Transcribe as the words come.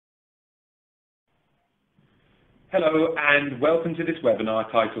Hello and welcome to this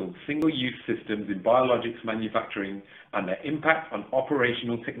webinar titled Single-Use Systems in Biologics Manufacturing and Their Impact on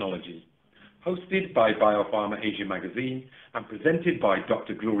Operational Technology, hosted by Biopharma Asia Magazine and presented by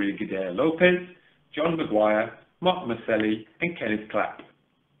Dr. Gloria Guidea-Lopez, John Maguire, Mark Maselli and Kenneth Clapp.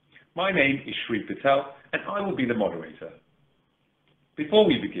 My name is Sri Patel and I will be the moderator. Before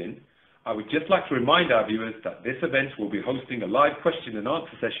we begin, I would just like to remind our viewers that this event will be hosting a live question and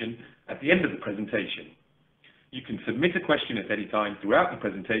answer session at the end of the presentation. You can submit a question at any time throughout the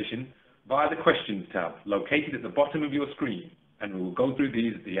presentation via the Questions tab located at the bottom of your screen, and we will go through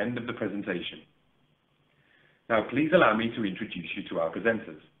these at the end of the presentation. Now, please allow me to introduce you to our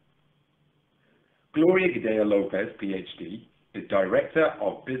presenters. Gloria Guidea-Lopez, PhD, is Director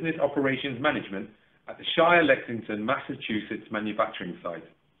of Business Operations Management at the Shire Lexington, Massachusetts manufacturing site.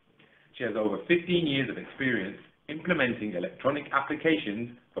 She has over 15 years of experience implementing electronic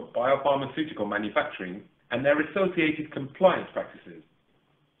applications for biopharmaceutical manufacturing and their associated compliance practices.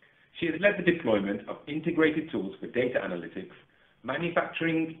 She has led the deployment of integrated tools for data analytics,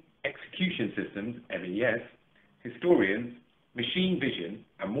 manufacturing execution systems, MES, historians, machine vision,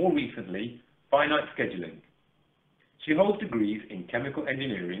 and more recently, finite scheduling. She holds degrees in chemical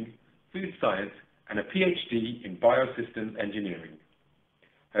engineering, food science, and a PhD in biosystems engineering.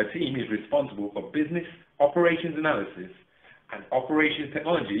 Her team is responsible for business operations analysis and operations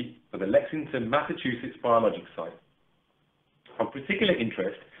technology for the Lexington, Massachusetts Biologics site. Of particular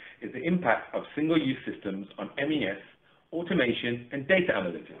interest is the impact of single-use systems on MES, automation, and data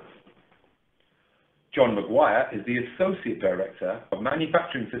analytics. John Maguire is the Associate Director of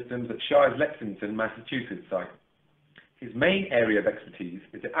Manufacturing Systems at Shire's Lexington, Massachusetts site. His main area of expertise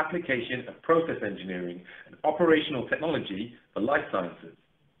is the application of process engineering and operational technology for life sciences.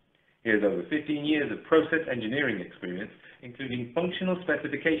 He has over 15 years of process engineering experience, including functional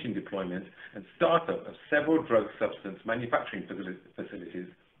specification deployment and startup of several drug substance manufacturing facilities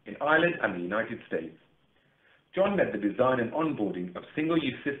in Ireland and the United States. John led the design and onboarding of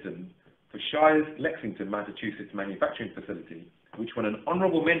single-use systems for Shire's Lexington, Massachusetts manufacturing facility, which won an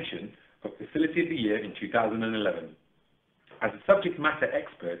honorable mention for Facility of the Year in 2011. As a subject matter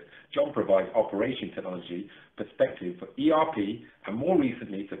expert, John provides operation technology perspective for ERP and more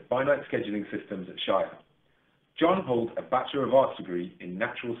recently to finite scheduling systems at Shire. John holds a Bachelor of Arts degree in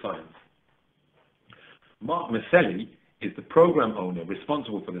Natural Science. Mark Maselli is the program owner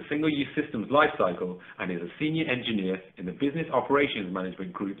responsible for the single-use systems lifecycle and is a senior engineer in the Business Operations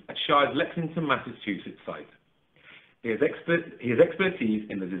Management Group at Shire's Lexington, Massachusetts site. He has expertise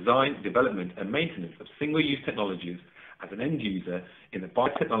in the design, development and maintenance of single-use technologies as an end user in the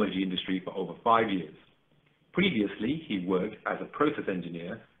biotechnology industry for over 5 years. Previously, he worked as a process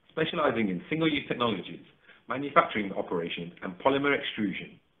engineer specializing in single-use technologies, manufacturing operations, and polymer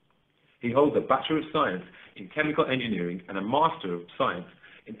extrusion. He holds a Bachelor of Science in Chemical Engineering and a Master of Science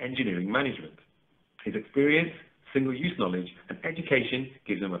in Engineering Management. His experience, single-use knowledge, and education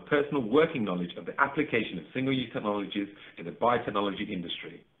gives him a personal working knowledge of the application of single-use technologies in the biotechnology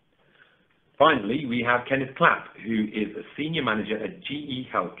industry. Finally, we have Kenneth Clapp, who is a Senior Manager at GE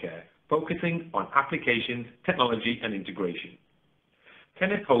Healthcare, focusing on applications, technology, and integration.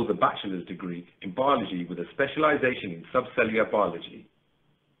 Kenneth holds a bachelor's degree in biology with a specialization in subcellular biology.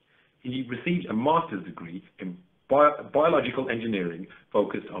 He received a master's degree in biological engineering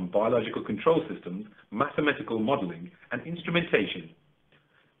focused on biological control systems, mathematical modeling, and instrumentation.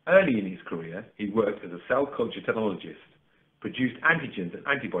 Early in his career, he worked as a cell culture technologist, produced antigens and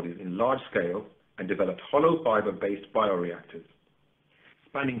antibodies in large scale, and developed hollow fiber-based bioreactors.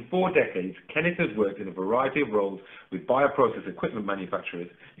 Spanning 4 decades, Kenneth has worked in a variety of roles with bioprocess equipment manufacturers,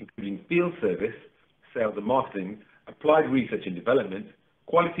 including field service, sales and marketing, applied research and development,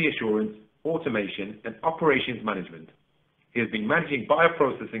 quality assurance, automation, and operations management. He has been managing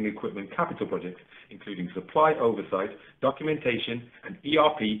bioprocessing equipment capital projects, including supply oversight, documentation, and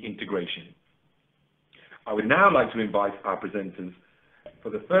ERP integration. I would now like to invite our presenters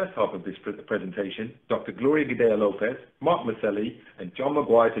for the first half of this presentation, Dr. Gloria Guidea-Lopez, Mark Maselli, and John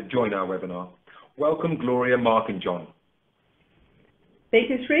Maguire to join our webinar. Welcome, Gloria, Mark, and John. Thank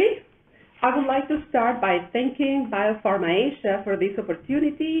you, Sri. I would like to start by thanking Biopharma Asia for this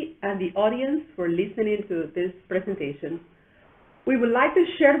opportunity and the audience for listening to this presentation. We would like to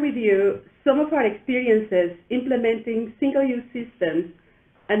share with you some of our experiences implementing single-use systems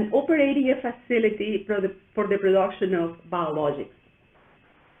and operating a facility for the production of biologics.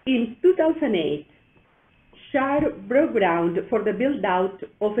 In 2008, Shire broke ground for the build-out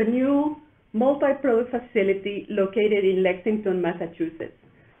of a new multi-product facility located in Lexington, Massachusetts.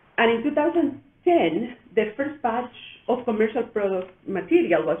 And in 2010, the first batch of commercial product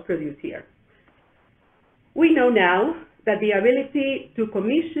material was produced here. We know now that the ability to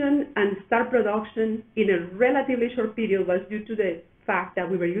commission and start production in a relatively short period was due to the fact that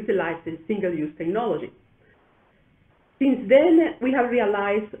we were utilizing single-use technology. Since then, we have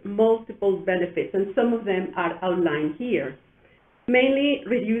realized multiple benefits, and some of them are outlined here, mainly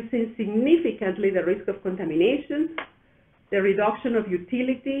reducing significantly the risk of contamination, the reduction of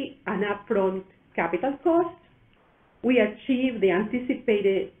utility and upfront capital cost. We achieve the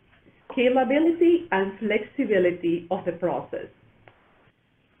anticipated scalability and flexibility of the process.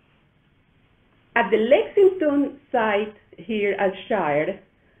 At the Lexington site here at Shire,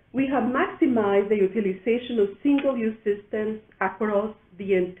 we have maximized the utilization of single-use systems across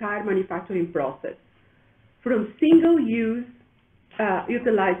the entire manufacturing process, from single-use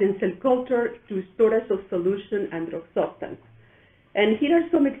utilizing cell culture to storage of solution and drug substance. And here are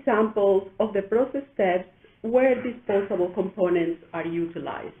some examples of the process steps where disposable components are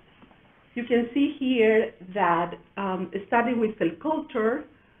utilized. You can see here that starting with cell culture,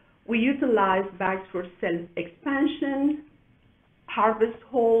 we utilize bags for cell expansion, harvest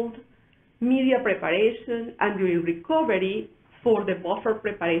hold, media preparation, and during recovery for the buffer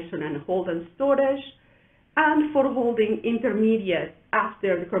preparation and hold and storage, and for holding intermediate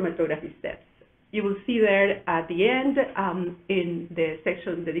after the chromatography steps. You will see there at the end in the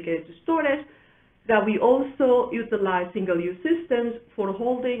section dedicated to storage that we also utilize single-use systems for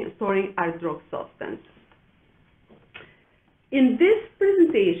holding and storing our drug substance. In this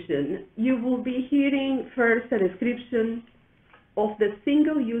presentation, you will be hearing first a description of the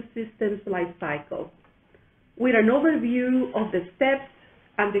single-use systems life cycle, with an overview of the steps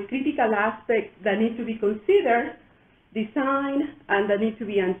and the critical aspects that need to be considered, designed, and that need to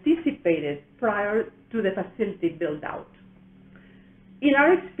be anticipated prior to the facility build-out. In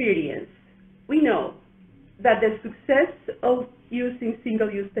our experience, we know that the success of using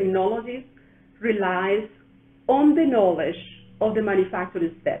single-use technologies relies on the knowledge of the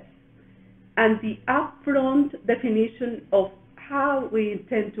manufacturing steps and the upfront definition of how we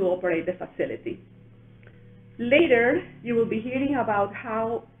intend to operate the facility. Later, you will be hearing about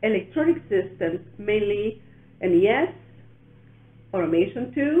how electronic systems, mainly MES,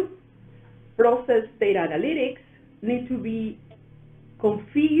 automation too, process data analytics, need to be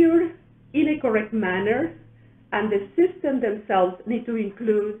configured in a correct manner, and the system themselves need to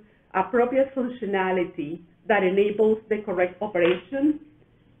include appropriate functionality that enables the correct operation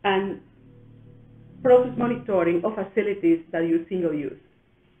and process monitoring of facilities that use single use.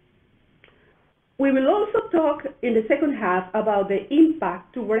 We will also talk in the second half about the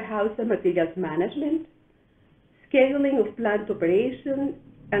impact to warehouse and materials management, scheduling of plant operation,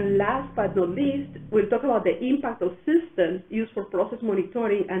 and last but not least, we'll talk about the impact of systems used for process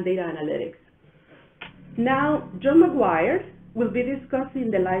monitoring and data analytics. Now, John McGuire will be discussing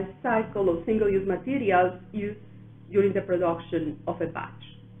the life cycle of single-use materials used during the production of a batch.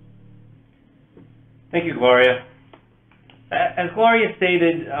 Thank you, Gloria. As Gloria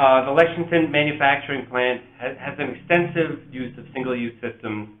stated, the Lexington manufacturing plant has an extensive use of single-use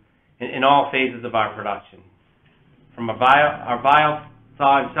systems in all phases of our production, from our vial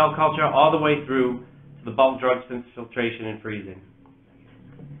thaw and cell culture all the way through to the bulk drug filtration and freezing.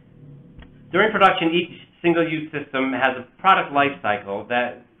 During production, each single-use system has a product life cycle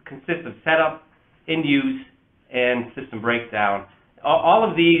that consists of setup, in-use, and system breakdown. All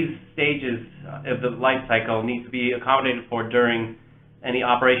of these stages of the life cycle need to be accommodated for during any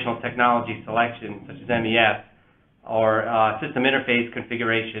operational technology selection, such as MES, or system interface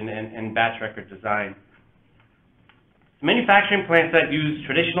configuration and batch record design. Manufacturing plants that use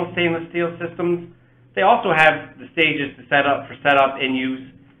traditional stainless steel systems, they also have the stages to for setup, in-use,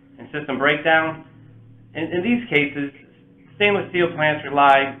 and system breakdown. In these cases, stainless steel plants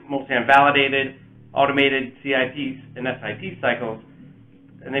rely mostly on validated, automated CIP and SIP cycles,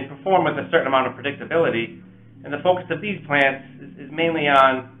 and they perform with a certain amount of predictability. And the focus of these plants is mainly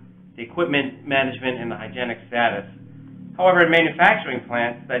on the equipment management and the hygienic status. However, in manufacturing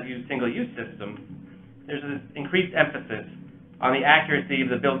plants that use single-use systems, there's an increased emphasis on the accuracy of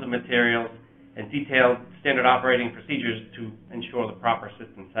the bills of materials and detailed standard operating procedures to ensure the proper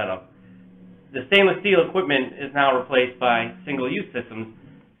system setup. The stainless steel equipment is now replaced by single-use systems.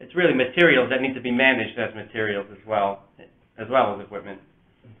 It's really materials that need to be managed as materials as well as equipment.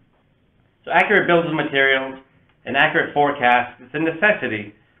 So accurate bills of materials and accurate forecasts is a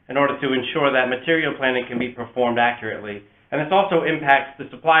necessity in order to ensure that material planning can be performed accurately. And this also impacts the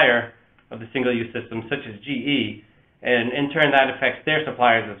supplier of the single-use systems, such as GE, and in turn that affects their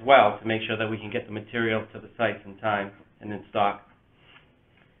suppliers as well to make sure that we can get the material to the sites in time and in stock.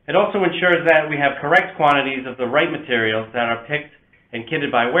 It also ensures that we have correct quantities of the right materials that are picked and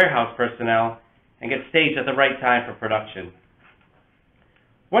kitted by warehouse personnel and get staged at the right time for production.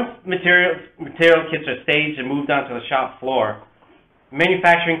 Once material kits are staged and moved onto the shop floor,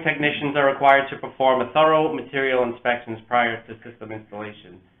 manufacturing technicians are required to perform a thorough material inspections prior to system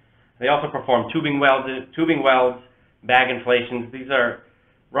installation. They also perform tubing welds, bag inflations. These are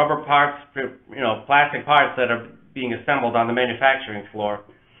rubber parts, plastic parts that are being assembled on the manufacturing floor.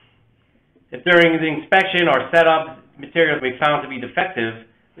 If during the inspection or setup materials be found to be defective,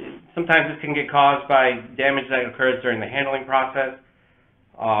 sometimes this can get caused by damage that occurs during the handling process.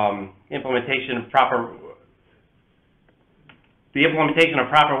 Implementation of proper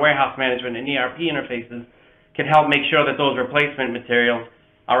warehouse management and ERP interfaces can help make sure that those replacement materials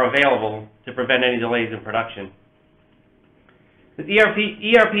are available to prevent any delays in production. The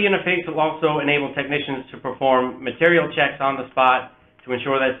ERP interface will also enable technicians to perform material checks on the spot to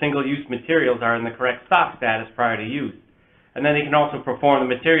ensure that single-use materials are in the correct stock status prior to use. And then they can also perform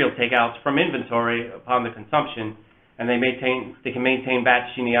the material takeouts from inventory upon the consumption, and they can maintain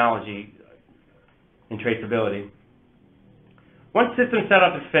batch genealogy and traceability. Once system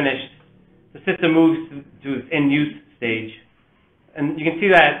setup is finished, the system moves to its in-use stage. And you can see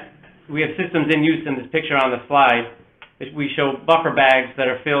that we have systems in use in this picture on the slide. We show buffer bags that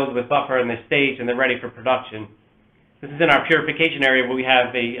are filled with buffer and they're staged and they're ready for production. This is in our purification area where we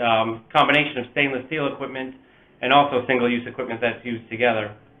have a combination of stainless steel equipment and also single-use equipment that's used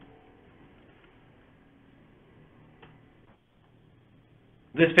together.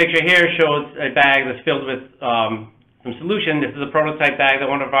 This picture here shows a bag that's filled with some solution. This is a prototype bag that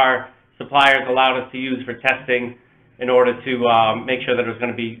one of our suppliers allowed us to use for testing in order to make sure that it was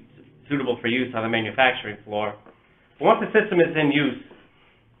going to be suitable for use on the manufacturing floor. But once the system is in use,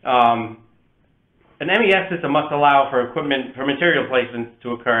 an MES system must allow for material placements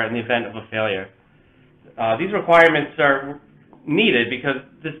to occur in the event of a failure. These requirements are needed because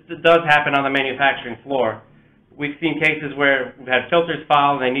this does happen on the manufacturing floor. We've seen cases where we've had filters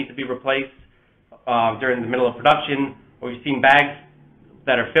foul and they need to be replaced during the middle of production, or we've seen bags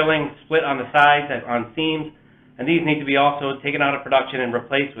that are filling split on the sides on seams, and these need to be also taken out of production and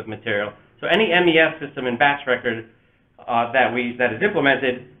replaced with material. So any MES system in batch record that is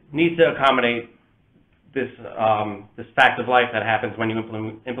implemented needs to accommodate this fact of life that happens when you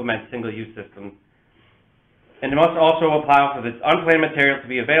implement single-use systems. And it must also allow for this unplanned material to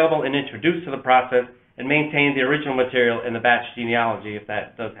be available and introduced to the process and maintain the original material in the batch genealogy if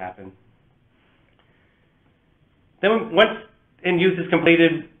that does happen. Then once in-use is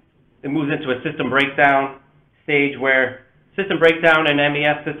completed, it moves into a system breakdown stage where system breakdown and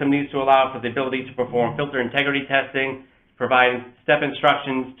MES system needs to allow for the ability to perform filter integrity testing, provide step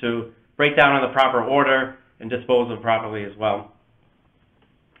instructions to break down in the proper order, and dispose them properly as well.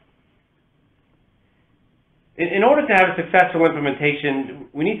 In order to have a successful implementation,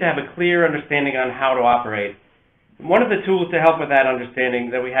 we need to have a clear understanding on how to operate. One of the tools to help with that understanding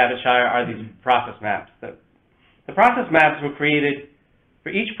that we have at Shire are these process maps. The process maps were created for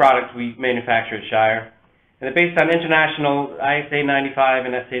each product we manufacture at Shire, and they're based on international ISA 95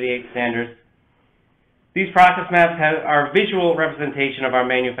 and S88 standards. These process maps are a visual representation of our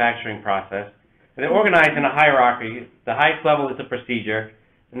manufacturing process. They're organized in a hierarchy. The highest level is the procedure,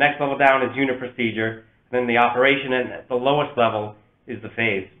 the next level down is unit procedure, then the operation, and at the lowest level is the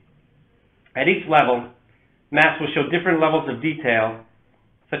phase. At each level, maps will show different levels of detail,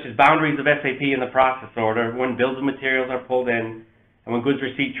 such as boundaries of SAP in the process order, when bills of materials are pulled in, and when goods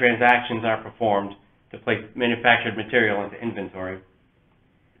receipt transactions are performed to place manufactured material into inventory.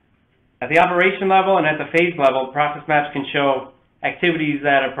 At the operation level and at the phase level, process maps can show activities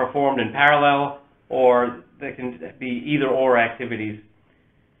that are performed in parallel, or they can be either-or activities.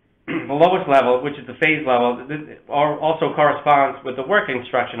 The lowest level, which is the phase level, also corresponds with the work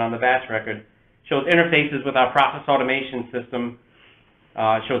instruction on the batch record, shows interfaces with our process automation system,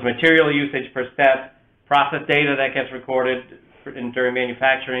 shows material usage per step, process data that gets recorded during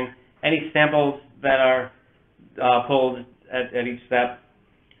manufacturing, any samples that are pulled at each step,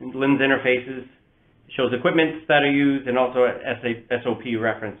 LIMS interfaces, shows equipment that are used, and also SOP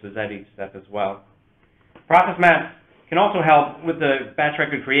references at each step as well. Process maps can also help with the batch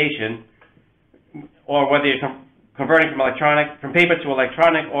record creation, or whether you're converting from paper to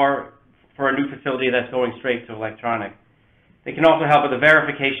electronic, or for a new facility that's going straight to electronic. They can also help with the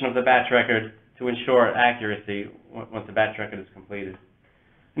verification of the batch record to ensure accuracy once the batch record is completed.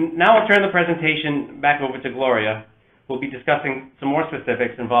 Now I'll turn the presentation back over to Gloria, who will be discussing some more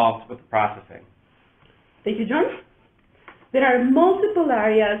specifics involved with the processing. Thank you, John. There are multiple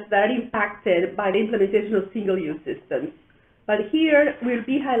areas that are impacted by the implementation of single-use systems, but here we'll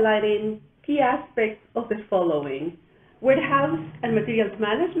be highlighting key aspects of the following: warehouse and materials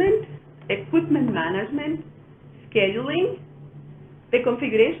management, equipment management, scheduling, the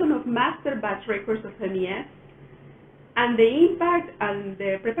configuration of master batch records of MES, and the impact and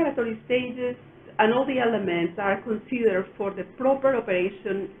the preparatory stages and all the elements are considered for the proper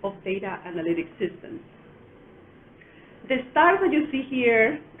operation of data analytic systems. The stars that you see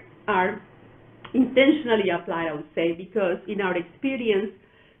here are intentionally applied, I would say, because in our experience,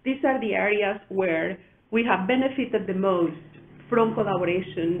 these are the areas where we have benefited the most from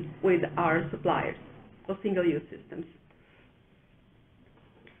collaboration with our suppliers of single-use systems.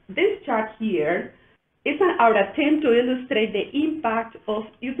 This chart here is our attempt to illustrate the impact of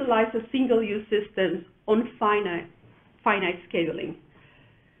utilizing single-use systems on finite scheduling.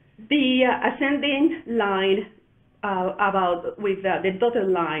 The ascending line with the dotted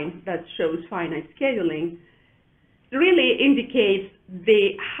line that shows finite scheduling really indicates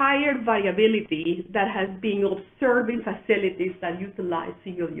the higher variability that has been observed in facilities that utilize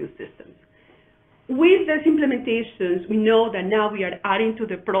single-use systems. With these implementations, we know that now we are adding to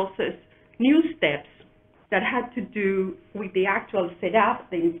the process new steps that had to do with the actual setup,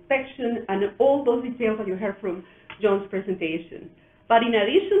 the inspection, and all those details that you heard from John's presentation. But in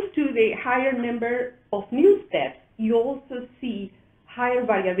addition to the higher number of new steps, you also see higher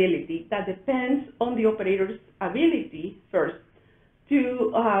variability that depends on the operator's ability first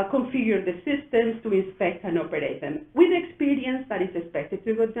to configure the systems, to inspect and operate them. With experience, that is expected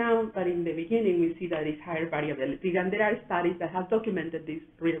to go down, but in the beginning, we see that it's higher variability, and there are studies that have documented this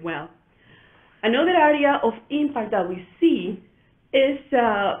really well. Another area of impact that we see is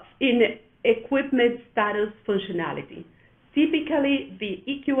in equipment status functionality. Typically, the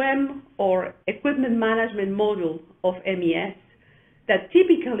EQM or equipment management module of MES that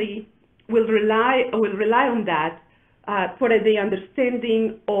typically will rely on that for the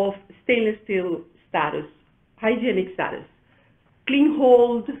understanding of stainless steel status, hygienic status, clean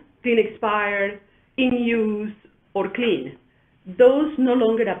hold, clean expired, in use, or clean. Those no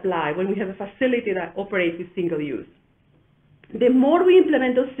longer apply when we have a facility that operates with single use. The more we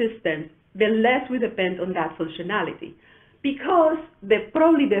implement those systems, the less we depend on that functionality, because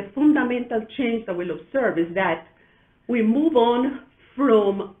probably the fundamental change that we'll observe is that we move on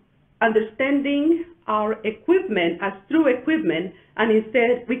from understanding our equipment as true equipment, and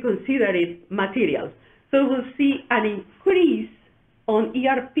instead we consider it materials. So we'll see an increase on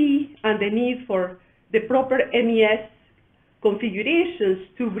ERP and the need for the proper MES configurations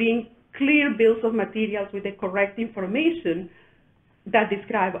to bring clear bills of materials with the correct information that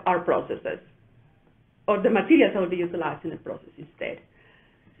describe our processes, or the materials that will be utilized in the process instead.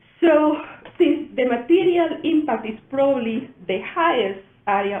 So since the material impact is probably the highest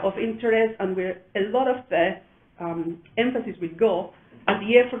area of interest and where a lot of the emphasis will go and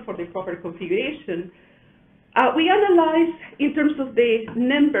the effort for the proper configuration, we analyze in terms of the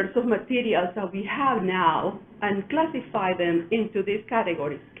numbers of materials that we have now and classify them into these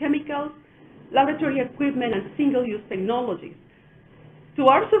categories: chemicals, laboratory equipment, and single-use technologies. To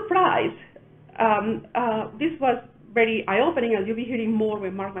our surprise, this was very eye-opening, as you'll be hearing more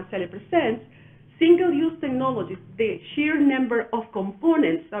when Mark Maselli presents. Single-use technologies, the sheer number of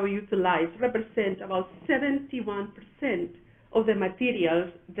components that we utilize represent about 71% of the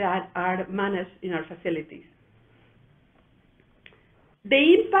materials that are managed in our facilities.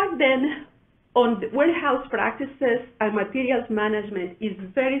 The impact then on the warehouse practices and materials management is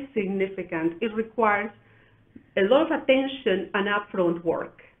very significant. It requires a lot of attention and upfront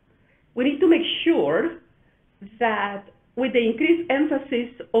work. We need to make sure that with the increased emphasis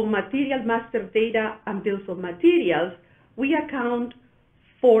on material master data and bills of materials, we account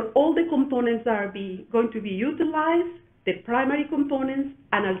for all the components that are going to be utilized, the primary components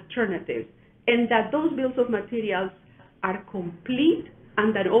and alternatives, and that those bills of materials are complete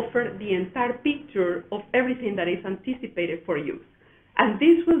and that offer the entire picture of everything that is anticipated for use. And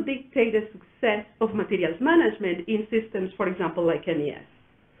this will dictate the success of materials management in systems, for example, like MES.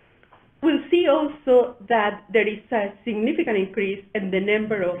 We'll see also that there is a significant increase in the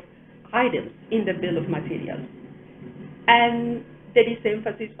number of items in the bill of materials. And there is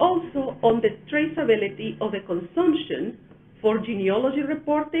emphasis also on the traceability of the consumption for genealogy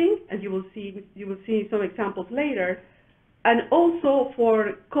reporting, and you will see some examples later, and also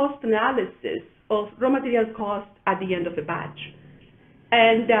for cost analysis of raw material costs at the end of the batch,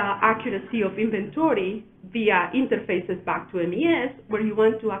 and accuracy of inventory via interfaces back to MES, where you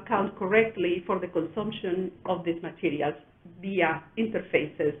want to account correctly for the consumption of these materials via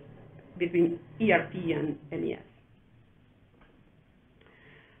interfaces between ERP and MES.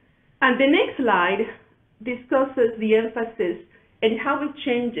 And the next slide discusses the emphasis and how it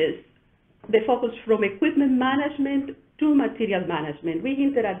changes the focus from equipment management to material management. We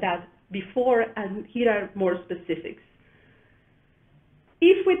hinted at that before, and here are more specifics.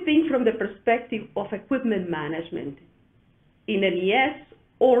 If we think from the perspective of equipment management in MES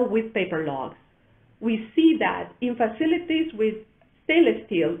or with paper logs, we see that in facilities with stainless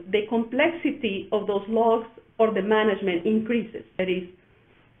steel, the complexity of those logs or the management increases. That is,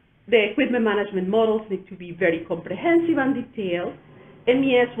 the equipment management models need to be very comprehensive and detailed.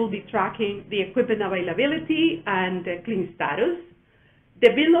 MES will be tracking the equipment availability and clean status. The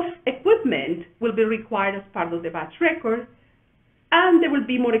bill of equipment will be required as part of the batch record, and there will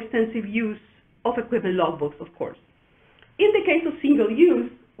be more extensive use of equipment logbooks, of course. In the case of single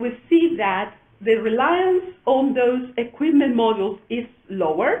use, we see that the reliance on those equipment modules is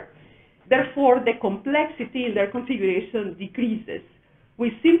lower. Therefore, the complexity in their configuration decreases.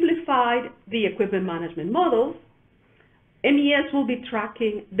 We simplified the equipment management models. MES will be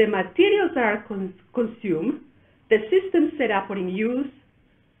tracking the materials that are consumed, the system set up or in use,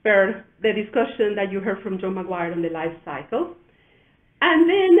 per the discussion that you heard from John McGuire on the life cycle. And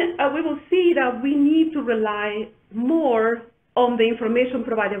then we will see that we need to rely more on the information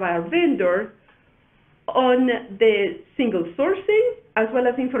provided by our vendor on the single sourcing, as well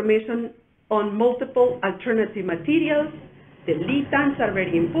as information on multiple alternative materials. The lead times are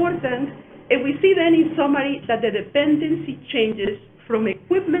very important. And we see then in summary that the dependency changes from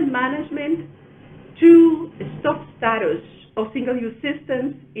equipment management to stock status of single-use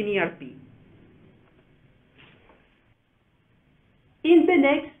systems in ERP. In the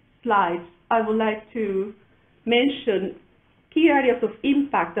next slides, I would like to mention key areas of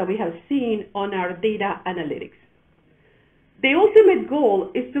impact that we have seen on our data analytics. The ultimate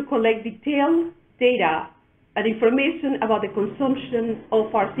goal is to collect detailed data and information about the consumption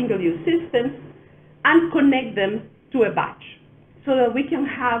of our single-use systems and connect them to a batch so that we can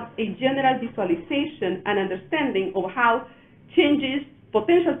have a general visualization and understanding of how changes,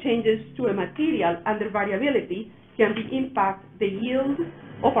 potential changes to a material and their variability can impact the yield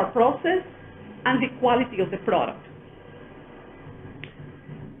of our process and the quality of the product.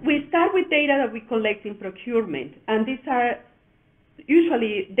 We start with data that we collect in procurement, and these are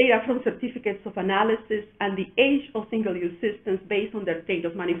usually data from certificates of analysis and the age of single-use systems based on their date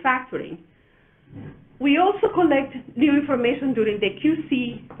of manufacturing. We also collect new information during the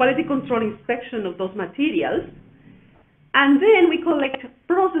QC, quality control inspection of those materials. And then we collect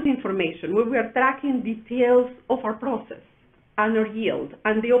process information, where we are tracking details of our process and our yield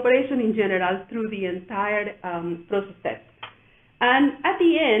and the operation in general through the entire process step. And at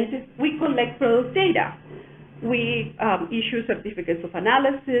the end, we collect product data. We issue certificates of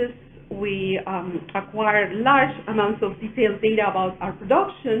analysis. We acquire large amounts of detailed data about our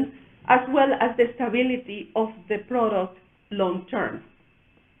production, as well as the stability of the product long term.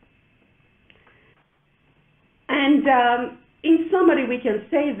 And in summary, we can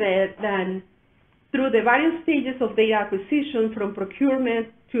say that through the various stages of data acquisition, from procurement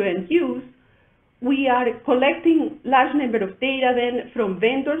to end use, we are collecting large number of data then from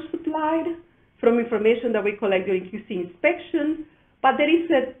vendors supplied, from information that we collect during QC inspection. But there is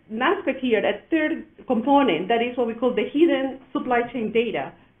an aspect here, a third component, that is what we call the hidden supply chain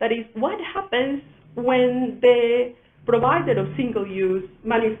data. That is, what happens when the provider of single-use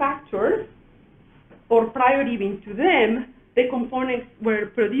manufacturers, or prior even to them, the components were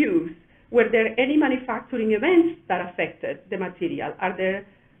produced? Were there any manufacturing events that affected the material? Are there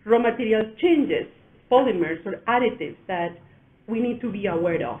raw material changes, polymers or additives that we need to be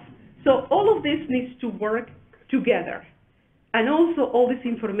aware of? So all of this needs to work together. And also all this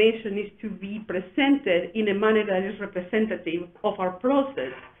information needs to be presented in a manner that is representative of our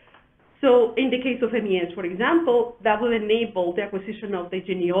process. So in the case of MES, for example, that will enable the acquisition of the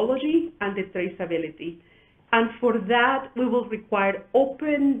genealogy and the traceability. And for that, we will require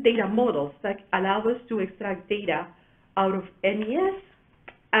open data models that allow us to extract data out of MES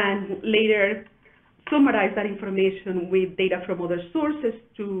and later summarize that information with data from other sources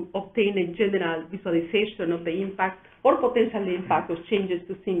to obtain a general visualization of the impact or potential impact of changes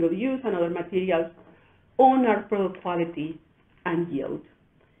to single use and other materials on our product quality and yield.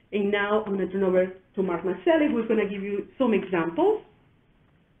 And now I'm going to turn over to Mark Maselli, who's going to give you some examples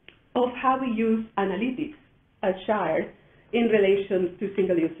of how we use analytics at Shire in relation to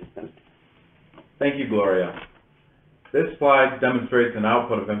single-use systems. Thank you, Gloria. This slide demonstrates an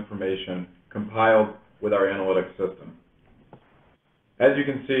output of information compiled with our analytics system. As you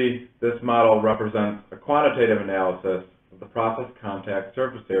can see, this model represents a quantitative analysis of the process contact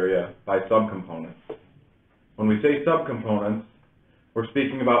surface area by subcomponents. When we say subcomponents, we're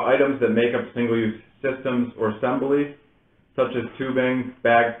speaking about items that make up single-use systems or assemblies, such as tubing,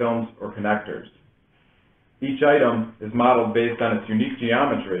 bag films, or connectors. Each item is modeled based on its unique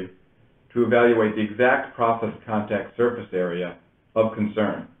geometry to evaluate the exact process contact surface area of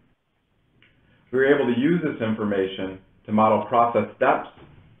concern. We were able to use this information to model process steps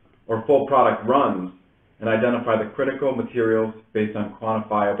or full product runs and identify the critical materials based on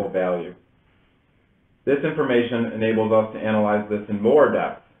quantifiable value. This information enables us to analyze this in more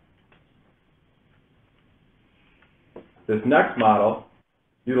depth. This next model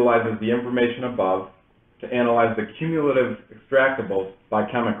utilizes the information above to analyze the cumulative extractables by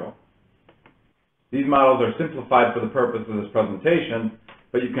chemical. These models are simplified for the purpose of this presentation,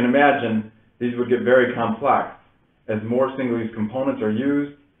 but you can imagine these would get very complex as more single-use components are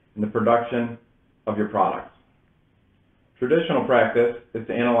used in the production of your products. Traditional practice is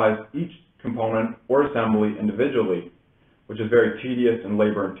to analyze each component or assembly individually, which is very tedious and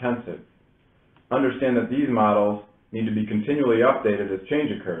labor-intensive. Understand that these models need to be continually updated as change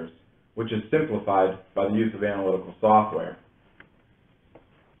occurs, which is simplified by the use of analytical software.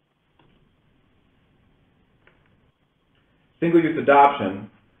 Single-use adoption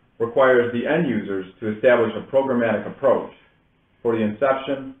requires the end users to establish a programmatic approach for the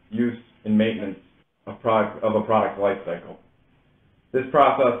inception, use, and maintenance of a product life cycle. This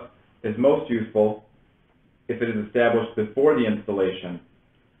process is most useful if it is established before the installation,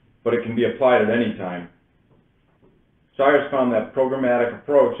 but it can be applied at any time. Shires found that programmatic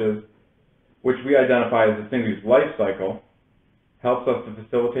approaches, which we identify as the single-use life cycle, helps us to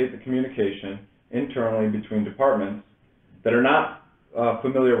facilitate the communication internally between departments that are not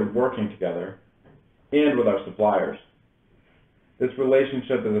familiar with working together and with our suppliers. This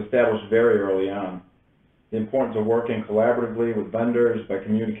relationship is established very early on. The importance of working collaboratively with vendors by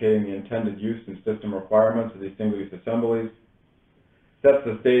communicating the intended use and system requirements of these single-use assemblies sets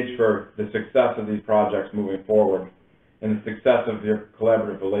the stage for the success of these projects moving forward and the success of your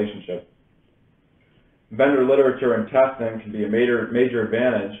collaborative relationship. Vendor literature and testing can be a major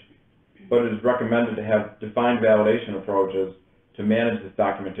advantage, but it is recommended to have defined validation approaches to manage this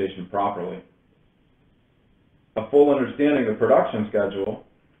documentation properly. A full understanding of the production schedule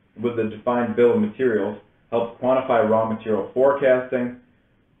with the defined bill of materials helps quantify raw material forecasting,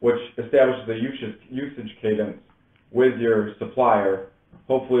 which establishes a usage cadence with your supplier,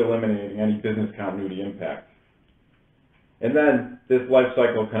 hopefully eliminating any business continuity impact. And then this life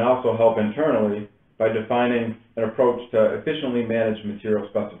cycle can also help internally by defining an approach to efficiently manage material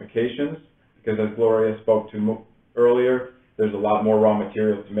specifications, because as Gloria spoke to earlier, there's a lot more raw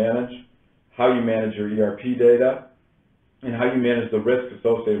materials to manage, how you manage your ERP data, and how you manage the risk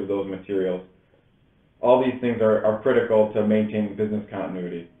associated with those materials. All these things are critical to maintaining business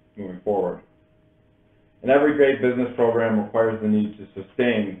continuity moving forward. And every great business program requires the need to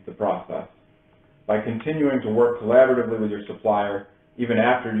sustain the process. By continuing to work collaboratively with your supplier, even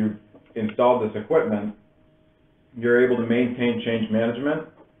after you've installed this equipment, you're able to maintain change management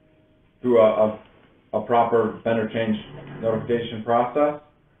through a proper vendor change notification process,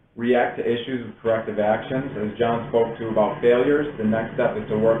 react to issues with corrective actions. As John spoke to about failures, the next step is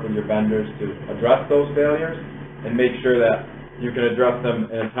to work with your vendors to address those failures and make sure that you can address them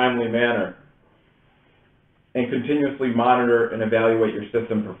in a timely manner, and continuously monitor and evaluate your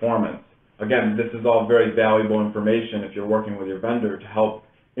system performance. Again, this is all very valuable information if you're working with your vendor to help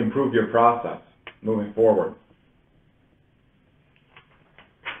improve your process moving forward.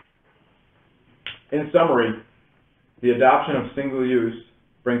 In summary, the adoption of single-use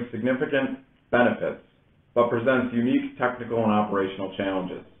brings significant benefits, but presents unique technical and operational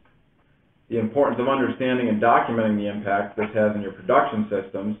challenges. The importance of understanding and documenting the impact this has on your production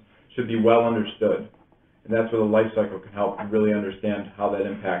systems should be well understood. And that's where the life cycle can help you really understand how that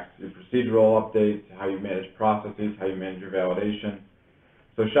impacts your procedural updates, how you manage processes, how you manage your validation.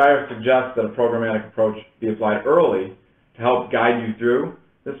 So Shire suggests that a programmatic approach be applied early to help guide you through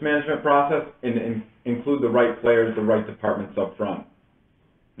this management process and include the right players, the right departments up front.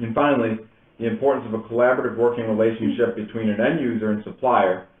 And finally, the importance of a collaborative working relationship between an end user and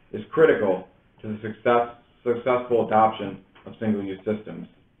supplier is critical to the successful adoption of single-use systems.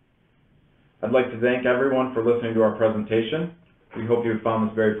 I'd like to thank everyone for listening to our presentation. We hope you have found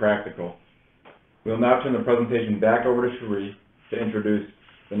this very practical. We'll now turn the presentation back over to Cherie to introduce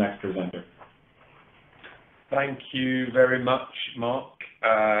the next presenter. Thank you very much, Mark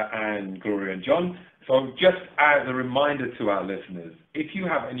and Gloria and John. So just as a reminder to our listeners, if you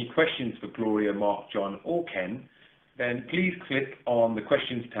have any questions for Gloria, Mark, John, or Ken, then please click on the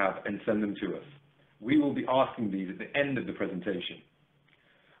questions tab and send them to us. We will be asking these at the end of the presentation.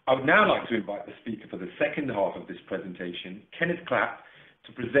 I would now like to invite the speaker for the second half of this presentation, Kenneth Clapp,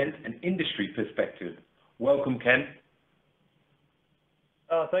 to present an industry perspective. Welcome, Ken.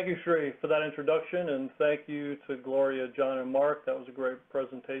 Thank you, Sri, for that introduction, and thank you to Gloria, John, and Mark. That was a great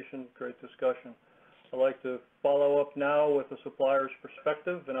presentation, great discussion. I'd like to follow up now with the supplier's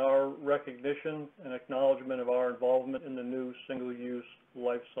perspective and our recognition and acknowledgement of our involvement in the new single-use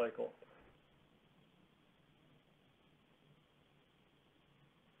life cycle.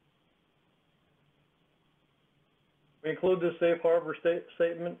 We include this safe harbor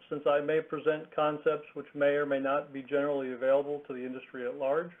statement since I may present concepts which may or may not be generally available to the industry at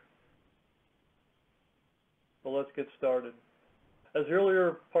large. So let's get started. As the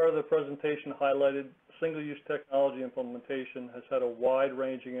earlier part of the presentation highlighted, single-use technology implementation has had a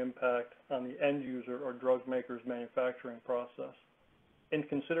wide-ranging impact on the end user or drug maker's manufacturing process. In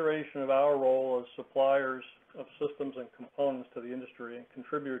consideration of our role as suppliers of systems and components to the industry and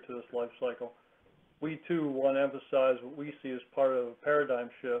contributor to this life cycle, we too want to emphasize what we see as part of a paradigm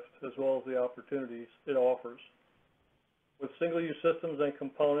shift as well as the opportunities it offers. With single-use systems and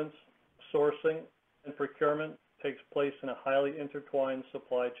components, sourcing and procurement takes place in a highly intertwined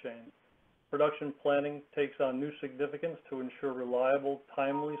supply chain. Production planning takes on new significance to ensure reliable,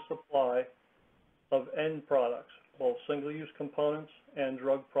 timely supply of end products, both single-use components and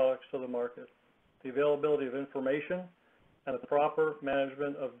drug products to the market. The availability of information and the proper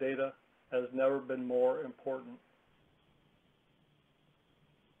management of data has never been more important.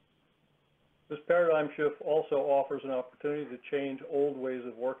 This paradigm shift also offers an opportunity to change old ways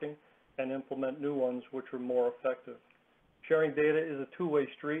of working and implement new ones which are more effective. Sharing data is a two-way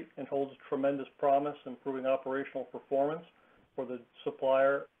street and holds tremendous promise, improving operational performance for the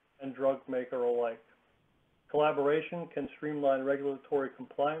supplier and drug maker alike. Collaboration can streamline regulatory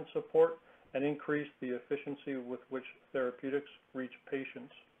compliance support and increase the efficiency with which therapeutics reach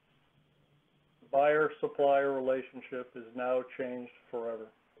patients. The buyer-supplier relationship is now changed forever.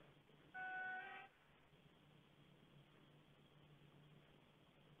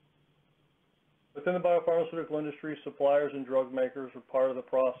 Within the biopharmaceutical industry, suppliers and drug makers are part of the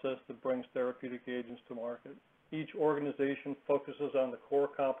process that brings therapeutic agents to market. Each organization focuses on the core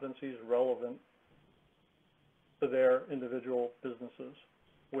competencies relevant to their individual businesses,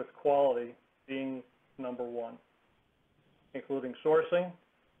 with quality being number one, including sourcing,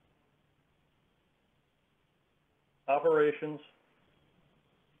 operations,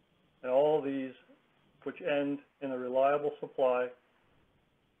 and all of these which end in a reliable supply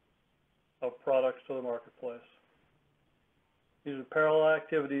of products to the marketplace. These are parallel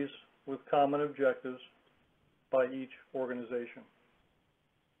activities with common objectives by each organization.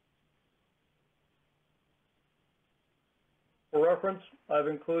 For reference, I've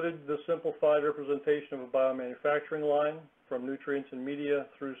included the simplified representation of a biomanufacturing line from nutrients and media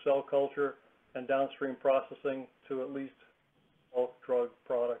through cell culture and downstream processing to at least bulk drug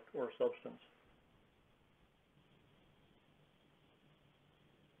product or substance.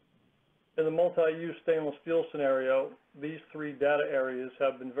 In the multi-use stainless steel scenario, these three data areas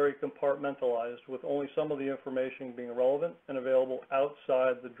have been very compartmentalized, with only some of the information being relevant and available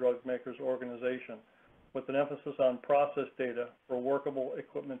outside the drug maker's organization, with an emphasis on process data for workable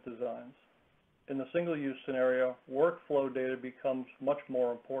equipment designs. In the single-use scenario, workflow data becomes much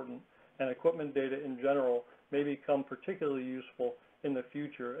more important, and equipment data in general may become particularly useful in the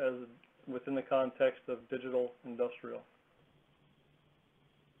future as within the context of digital industrial.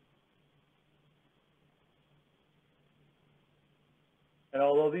 And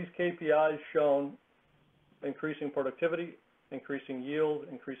although these KPIs shown increasing productivity, increasing yield,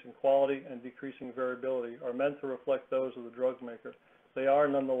 increasing quality, and decreasing variability are meant to reflect those of the drug maker, they are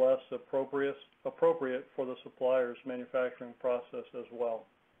nonetheless appropriate for the supplier's manufacturing process as well.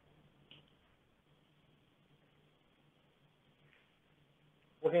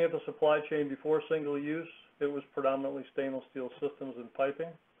 Looking at the supply chain before single use, it was predominantly stainless steel systems and piping.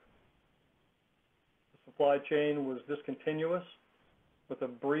 The supply chain was discontinuous, with a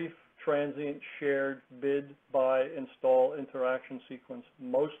brief, transient, shared bid, buy, install interaction sequence,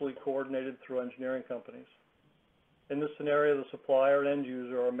 mostly coordinated through engineering companies. In this scenario, the supplier and end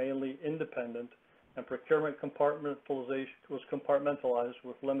user are mainly independent, and procurement compartmentalization was compartmentalized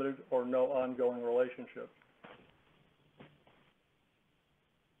with limited or no ongoing relationship.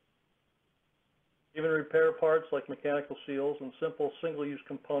 Even repair parts like mechanical seals and simple single-use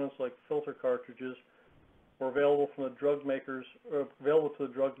components like filter cartridges were available from the drug makers, available to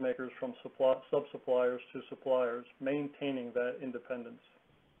the drug makers from sub-suppliers to suppliers, maintaining that independence.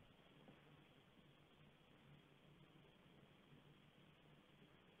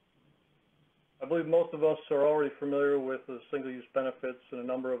 I believe most of us are already familiar with the single-use benefits, and a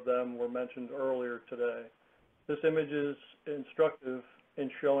number of them were mentioned earlier today. This image is instructive in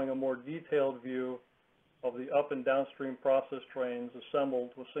showing a more detailed view of the up and downstream process trains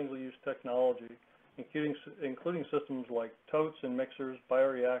assembled with single-use technology, including systems like totes and mixers,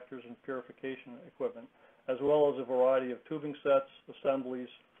 bioreactors, and purification equipment, as well as a variety of tubing sets, assemblies,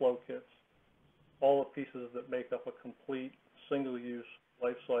 flow kits, all the pieces that make up a complete single-use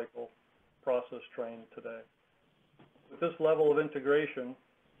life cycle process train today. With this level of integration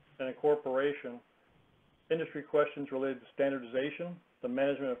and incorporation, industry questions related to standardization, the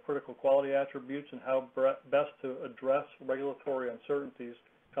management of critical quality attributes, and how best to address regulatory uncertainties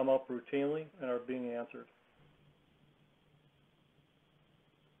come up routinely and are being answered.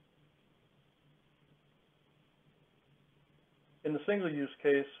 In the single-use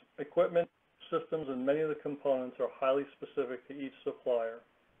case, equipment, systems, and many of the components are highly specific to each supplier.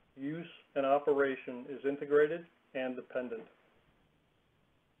 Use and operation is integrated and dependent.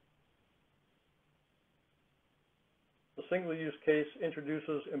 The single-use case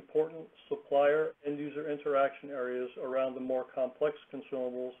introduces important supplier and user interaction areas around the more complex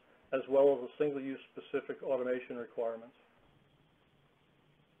consumables, as well as the single-use specific automation requirements.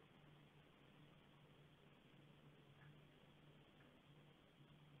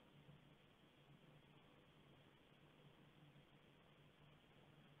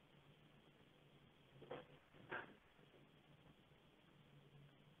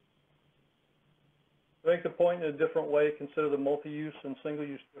 To make the point in a different way, consider the multi-use and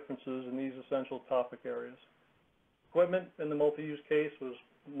single-use differences in these essential topic areas. Equipment in the multi-use case was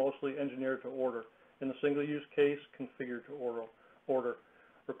mostly engineered to order. In the single-use case, configured to order.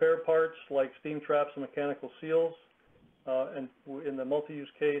 Repair parts like steam traps and mechanical seals, and in the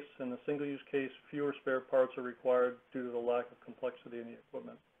multi-use case and the single-use case, fewer spare parts are required due to the lack of complexity in the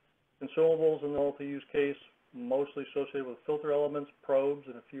equipment. Consumables in the multi-use case, mostly associated with filter elements, probes,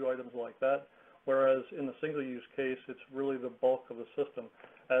 and a few items like that. Whereas in the single-use case, it's really the bulk of the system.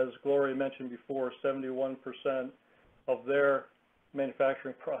 As Gloria mentioned before, 71% of their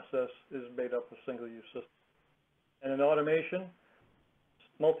manufacturing process is made up of single-use systems. And in automation,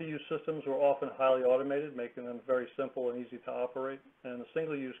 multi-use systems are often highly automated, making them very simple and easy to operate. And in the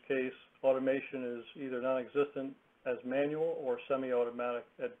single-use case, automation is either non-existent as manual or semi-automatic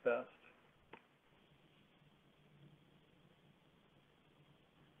at best.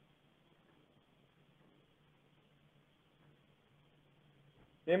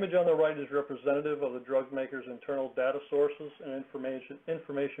 The image on the right is representative of the drug maker's internal data sources and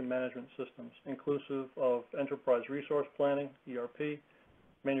information management systems, inclusive of enterprise resource planning, ERP,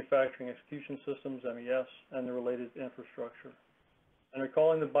 manufacturing execution systems, MES, and the related infrastructure. And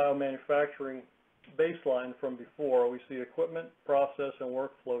recalling the biomanufacturing baseline from before, we see equipment, process, and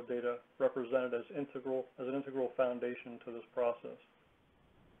workflow data represented as an integral foundation to this process.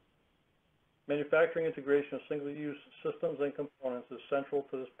 Manufacturing integration of single-use systems and components is central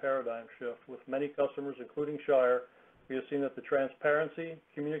to this paradigm shift. With many customers, including Shire, we have seen that the transparency,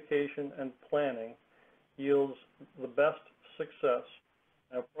 communication, and planning yields the best success.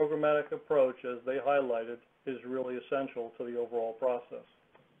 And a programmatic approach, as they highlighted, is really essential to the overall process.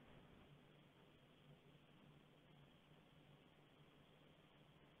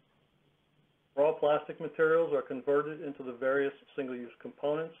 Raw plastic materials are converted into the various single-use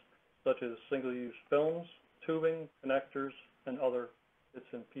components, such as single-use films, tubing, connectors, and other bits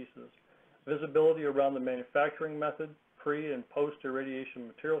and pieces. Visibility around the manufacturing method, pre- and post-irradiation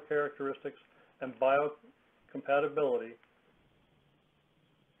material characteristics, and biocompatibility.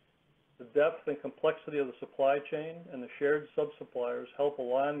 The depth and complexity of the supply chain and the shared sub-suppliers help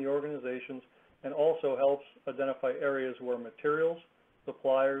align the organizations and also helps identify areas where materials,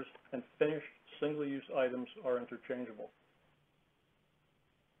 suppliers, and finished single-use items are interchangeable.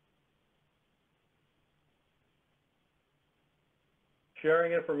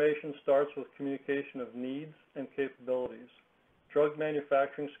 Sharing information starts with communication of needs and capabilities. Drug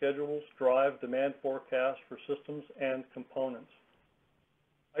manufacturing schedules drive demand forecasts for systems and components.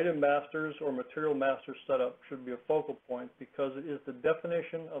 Item masters or material master setup should be a focal point because it is the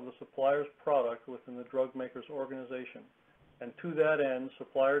definition of the supplier's product within the drug maker's organization. And to that end,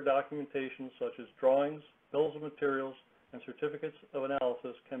 supplier documentation such as drawings, bills of materials, and certificates of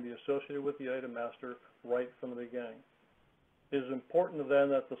analysis can be associated with the item master right from the beginning. It is important then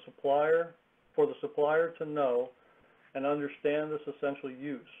that for the supplier to know and understand this essential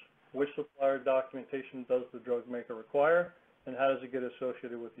use. Which supplier documentation does the drug maker require, and how does it get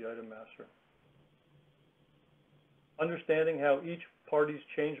associated with the item master? Understanding how each party's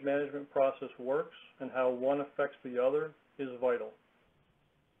change management process works and how one affects the other is vital.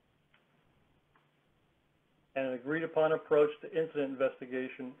 And an agreed upon approach to incident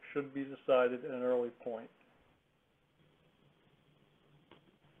investigation should be decided at an early point.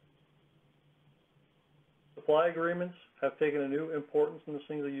 Supply agreements have taken a new importance in the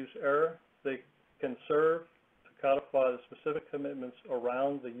single-use era. They can serve to codify the specific commitments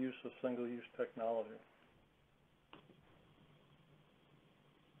around the use of single-use technology.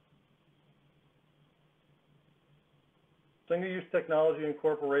 Single-use technology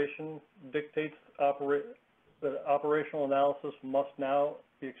incorporation dictates that operational analysis must now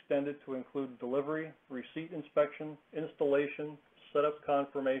be extended to include delivery, receipt inspection, installation, setup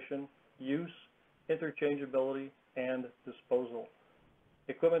confirmation, use, interchangeability, and disposal.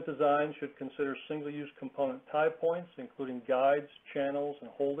 Equipment design should consider single-use component tie points, including guides, channels, and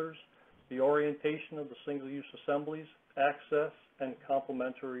holders, the orientation of the single-use assemblies, access, and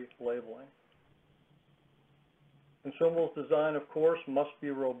complementary labeling. Consumables design, of course, must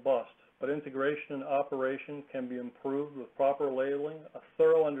be robust, but integration and operation can be improved with proper labeling, a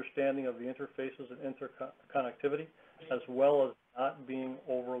thorough understanding of the interfaces and interconnectivity, as well as not being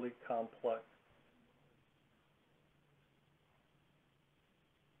overly complex.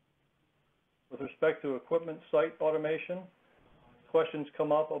 With respect to equipment site automation, questions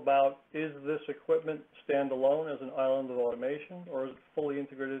come up about, is this equipment standalone as an island of automation, or is it fully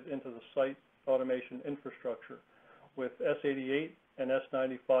integrated into the site automation infrastructure with S88 and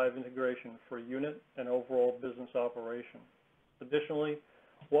S95 integration for unit and overall business operation? Additionally,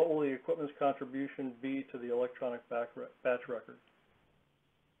 what will the equipment's contribution be to the electronic batch record?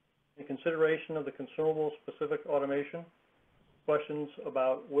 In consideration of the consumable-specific automation, questions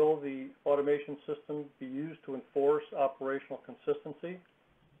about, will the automation system be used to enforce operational consistency?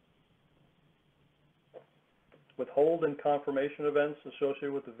 With hold and confirmation events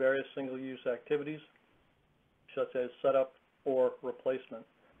associated with the various single-use activities, such as setup or replacement.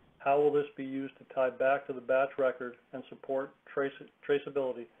 How will this be used to tie back to the batch record and support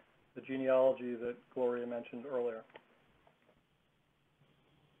traceability, the genealogy that Gloria mentioned earlier?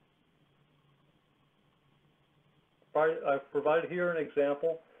 I've provided here an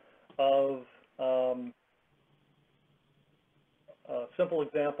example of a simple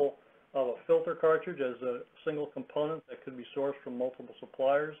example of a filter cartridge as a single component that could be sourced from multiple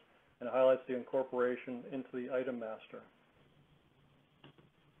suppliers, and highlights the incorporation into the item master.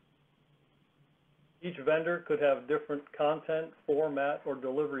 Each vendor could have different content, format, or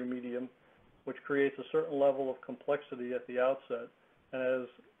delivery medium, which creates a certain level of complexity at the outset. And as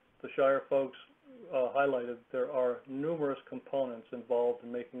the Shire folks highlighted, there are numerous components involved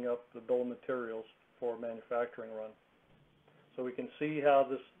in making up the bill of materials for a manufacturing run. So we can see how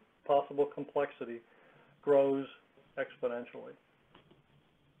this possible complexity grows exponentially.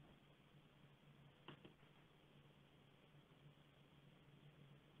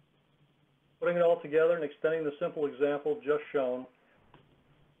 Putting it all together and extending the simple example just shown,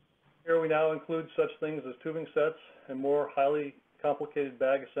 here we now include such things as tubing sets and more highly complicated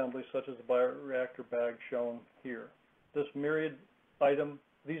bag assemblies such as the bioreactor bag shown here. These myriad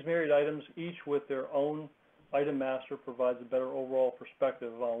items, each with their own item master, provides a better overall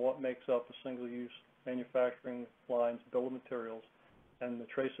perspective on what makes up a single-use manufacturing line's bill of materials and the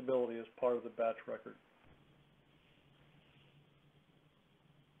traceability as part of the batch record.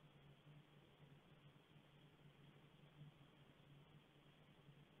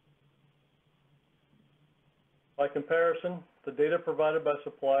 By comparison, the data provided by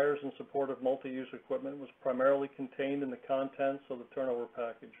suppliers in support of multi-use equipment was primarily contained in the contents of the turnover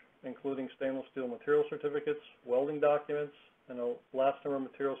package, including stainless steel material certificates, welding documents, and elastomer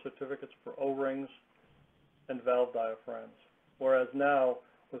material certificates for O-rings and valve diaphragms. Whereas now,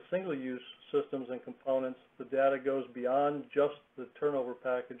 with single-use systems and components, the data goes beyond just the turnover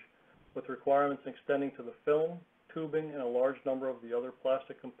package, with requirements extending to the film, tubing, and a large number of the other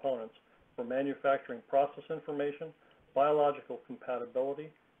plastic components for manufacturing process information, biological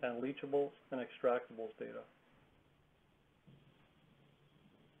compatibility, and leachables and extractables data.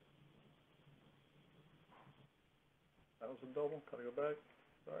 That was a double, gotta go back,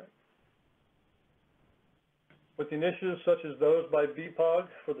 sorry. With initiatives such as those by BPOG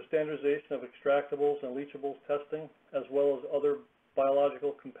for the standardization of extractables and leachables testing, as well as other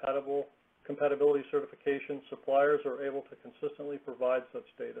biological compatibility certifications, suppliers are able to consistently provide such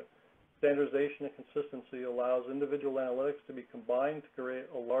data. Standardization and consistency allows individual analytics to be combined to create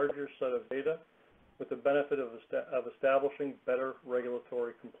a larger set of data with the benefit of establishing better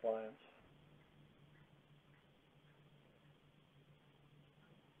regulatory compliance.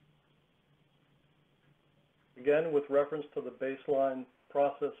 Again, with reference to the baseline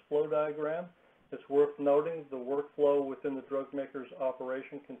process flow diagram, it's worth noting the workflow within the drug maker's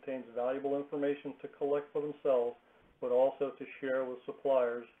operation contains valuable information to collect for themselves, but also to share with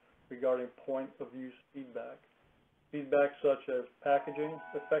suppliers regarding point-of-use feedback. Feedback such as packaging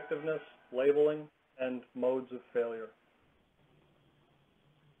effectiveness, labeling, and modes of failure.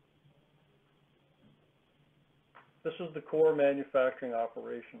 This is the core manufacturing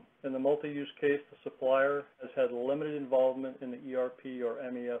operation. In the multi-use case, the supplier has had limited involvement in the ERP or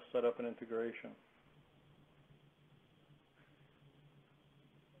MES setup and integration.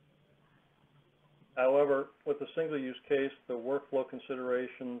 However, with the single-use case, the workflow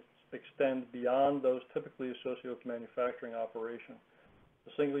considerations extend beyond those typically associated with manufacturing operation.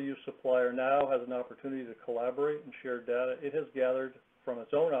 The single-use supplier now has an opportunity to collaborate and share data it has gathered from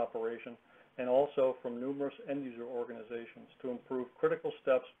its own operation and also from numerous end-user organizations to improve critical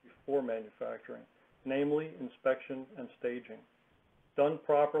steps before manufacturing, namely inspection and staging. Done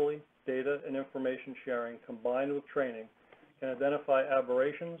properly, data and information sharing combined with training can identify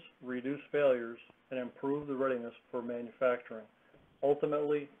aberrations, reduce failures, and improve the readiness for manufacturing,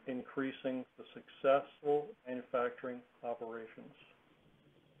 ultimately increasing the successful manufacturing operations.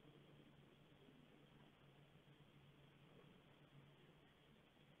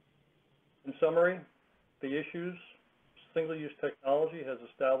 In summary, the issues, single-use technology has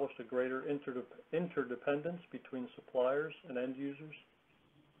established a greater interdependence between suppliers and end users.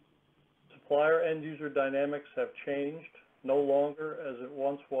 Supplier-end user dynamics have changed, no longer as it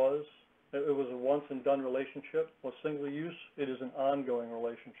once was. It was a once-and-done relationship. With single-use, it is an ongoing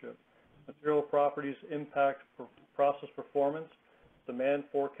relationship. Material properties impact process performance. Demand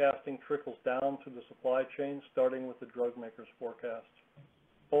forecasting trickles down to the supply chain, starting with the drug maker's forecast.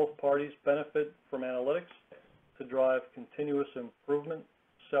 Both parties benefit from analytics to drive continuous improvement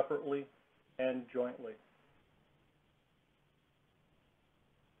separately and jointly.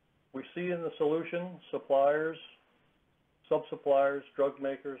 We see in the solution suppliers, sub-suppliers, drug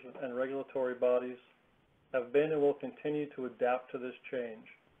makers, and regulatory bodies have been and will continue to adapt to this change.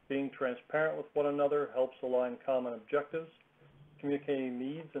 Being transparent with one another helps align common objectives. Communicating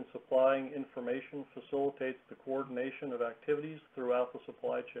needs and supplying information facilitates the coordination of activities throughout the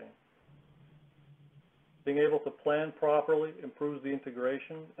supply chain. Being able to plan properly improves the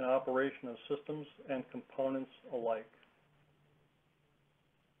integration and operation of systems and components alike.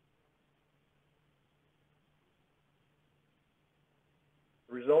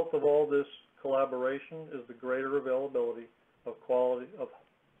 The result of all this collaboration is the greater availability of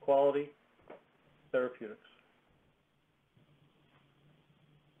quality therapeutics.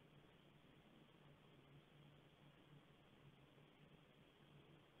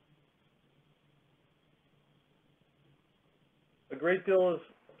 A great deal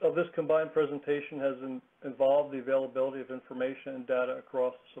of this combined presentation has involved the availability of information and data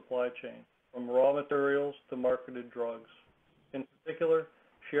across the supply chain, from raw materials to marketed drugs. In particular,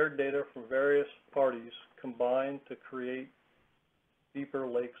 shared data from various parties combine to create deeper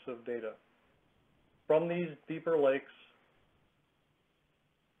lakes of data. From these deeper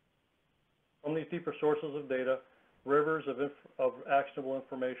sources of data, rivers of actionable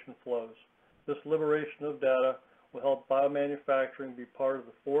information flows. This liberation of data will help biomanufacturing be part of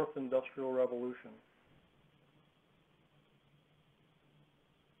the fourth industrial revolution.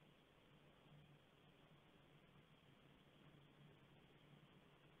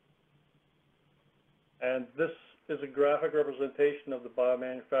 And this is a graphic representation of the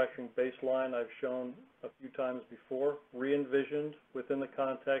biomanufacturing baseline I've shown a few times before, re-envisioned within the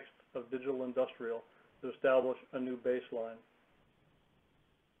context of digital industrial to establish a new baseline.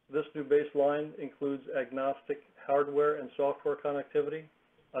 This new baseline includes agnostic hardware and software connectivity,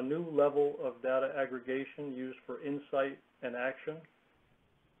 a new level of data aggregation used for insight and action,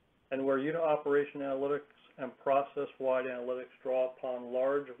 and where unit operation analytics and process-wide analytics draw upon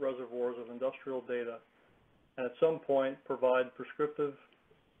large reservoirs of industrial data and at some point provide prescriptive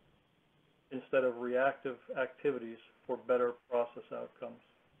instead of reactive activities for better process outcomes.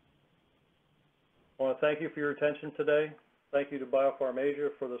 I want to thank you for your attention today. Thank you to BioPharm Asia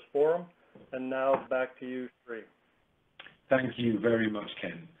for this forum. And now back to you, Sri. Thank you very much,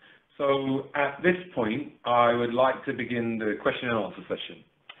 Ken. So at this point, I would like to begin the question and answer session.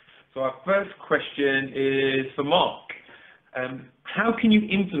 So our first question is for Mark. How can you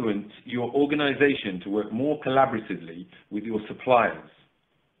influence your organization to work more collaboratively with your suppliers?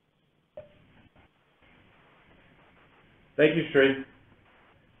 Thank you, Sri.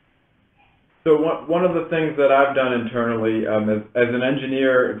 So one of the things that I've done internally, as an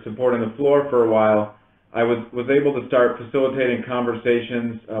engineer supporting the floor for a while, I was able to start facilitating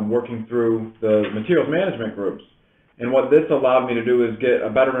conversations, working through the materials management groups. And what this allowed me to do is get a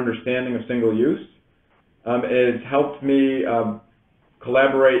better understanding of single use. It's helped me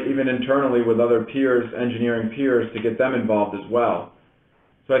collaborate even internally with other peers, engineering peers, to get them involved as well.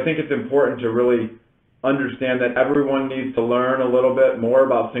 So I think it's important to really understand that everyone needs to learn a little bit more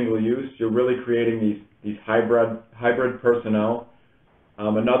about single use. You're really creating these hybrid personnel.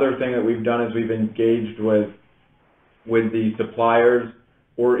 Another thing that we've done is we've engaged with the suppliers,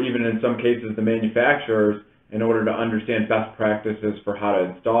 or even in some cases the manufacturers, in order to understand best practices for how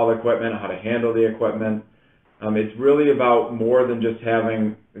to install the equipment, how to handle the equipment. It's really about more than just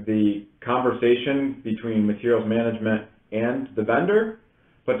having the conversation between materials management and the vendor,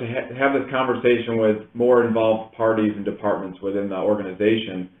 but to have this conversation with more involved parties and departments within the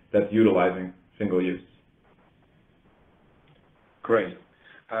organization that's utilizing single use. Great.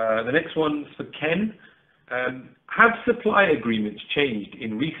 The next one's for Ken. Have supply agreements changed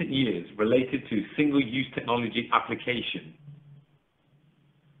in recent years related to single-use technology application?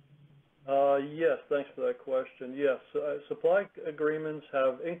 Yes, thanks for that question. Yes, supply agreements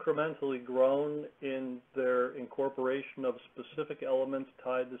have incrementally grown in their incorporation of specific elements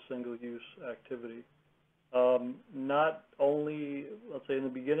tied to single-use activity. Not only, let's say in the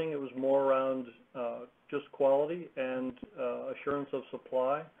beginning, it was more around just quality and assurance of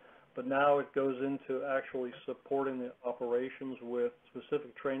supply, but now it goes into actually supporting the operations with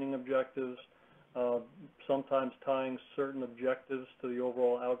specific training objectives, sometimes tying certain objectives to the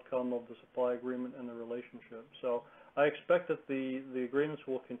overall outcome of the supply agreement and the relationship. So I expect that the agreements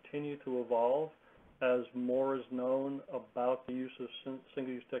will continue to evolve as more is known about the use of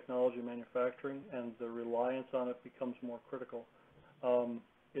single-use technology manufacturing and the reliance on it becomes more critical.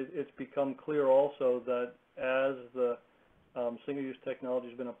 It's become clear also that as the single-use technology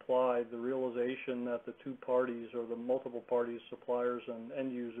has been applied, the realization that the two parties or the multiple parties, suppliers and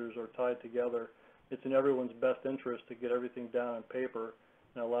end users, are tied together, it's in everyone's best interest to get everything down on paper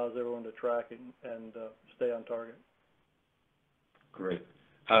and allows everyone to track it and stay on target. Great.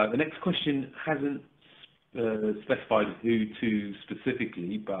 The next question hasn't specified who to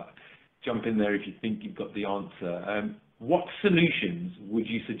specifically, but jump in there if you think you've got the answer. What solutions would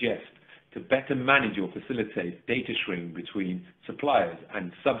you suggest to better manage or facilitate data sharing between suppliers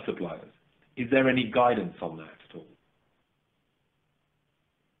and sub-suppliers? Is there any guidance on that at all?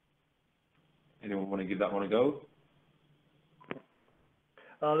 Anyone want to give that one a go?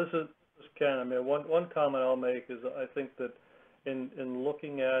 This is Ken. I mean, one comment I'll make is I think that in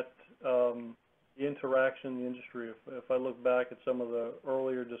looking at the interaction in the industry, if I look back at some of the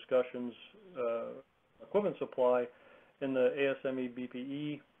earlier discussions, equipment supply in the ASME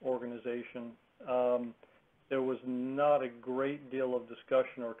BPE organization, there was not a great deal of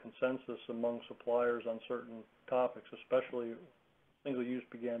discussion or consensus among suppliers on certain topics, especially single use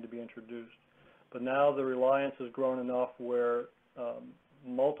began to be introduced. But now the reliance has grown enough where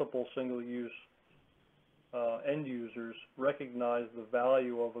multiple single use end users recognize the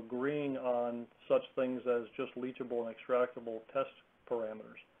value of agreeing on such things as just leachable and extractable test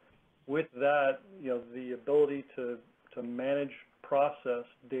parameters. With that, the ability to manage process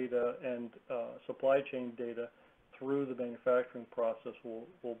data and supply chain data through the manufacturing process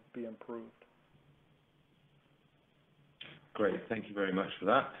will be improved. Great, thank you very much for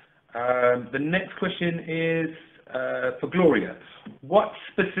that. The next question is for Gloria. What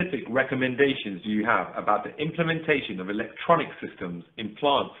specific recommendations do you have about the implementation of electronic systems in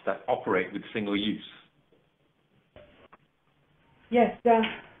plants that operate with single use? Yes,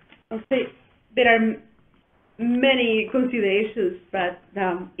 I'll say there are many considerations, but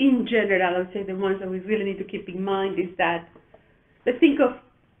in general, I'll say the ones that we really need to keep in mind is that let's think of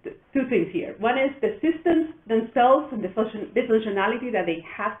two things here. One is the systems themselves and the functionality that they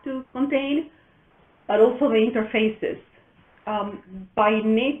have to contain, but also the interfaces. By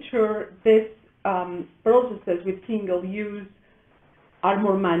nature, these processes with single use are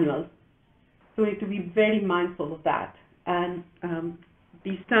more manual, so we need to be very mindful of that and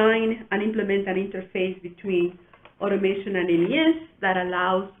design and implement an interface between automation and MES that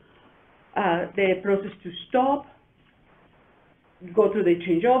allows the process to stop, go through the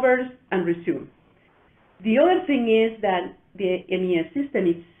changeovers, and resume. The other thing is that the MES system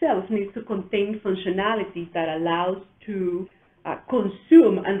itself needs to contain functionality that allows to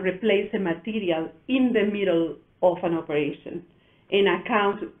consume and replace a material in the middle of an operation and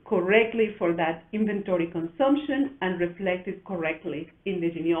account correctly for that inventory consumption and reflect it correctly in the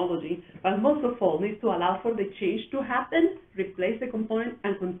genealogy. But most of all, needs to allow for the change to happen, replace the component,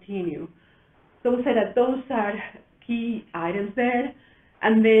 and continue. So we say that those are key items there.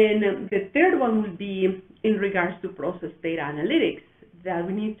 And then the third one would be in regards to process data analytics, that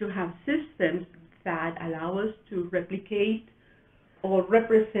we need to have systems that allow us to replicate or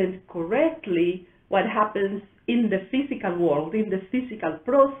represent correctly what happens in the physical world, in the physical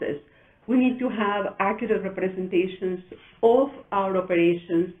process, we need to have accurate representations of our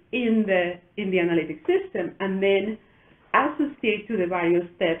operations in the analytic system, and then associate to the various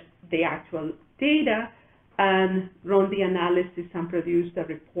steps the actual data and run the analysis and produce the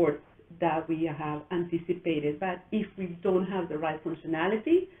reports that we have anticipated. But if we don't have the right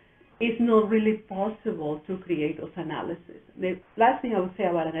functionality, it's not really possible to create those analyses. The last thing I would say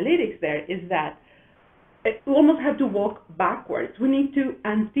about analytics there is that we almost have to walk backwards. We need to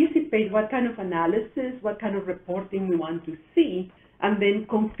anticipate what kind of analysis, what kind of reporting we want to see, and then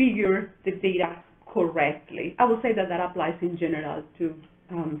configure the data correctly. I would say that that applies in general to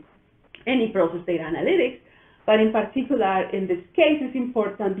any process data analytics, but in particular in this case it's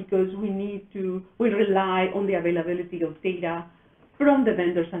important because we rely on the availability of data from the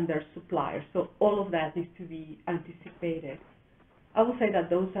vendors and their suppliers. So all of that needs to be anticipated. I would say that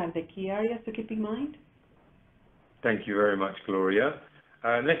those are the key areas to keep in mind. Thank you very much, Gloria.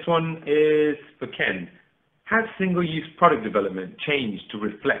 Next one is for Ken. Has single-use product development changed to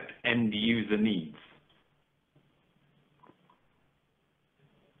reflect end-user needs?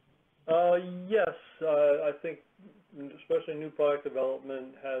 Yes, I think especially new product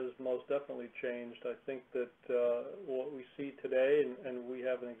development has most definitely changed. I think that what we see today, and we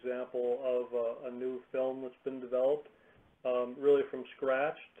have an example of a new film that's been developed really from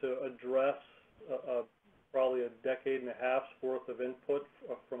scratch to address probably a decade and a half's worth of input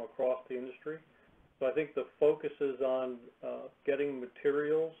from across the industry. So I think the focus is on getting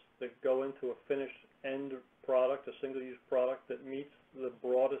materials that go into a finished end product, a single-use product that meets the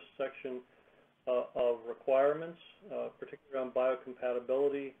broadest section of requirements, particularly around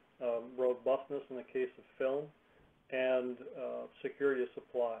biocompatibility, robustness in the case of film, and security of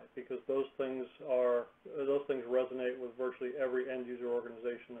supply, because those things resonate with virtually every end-user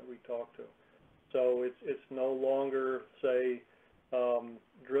organization that we talk to. So it's no longer, say,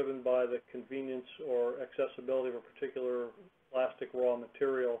 driven by the convenience or accessibility of a particular plastic raw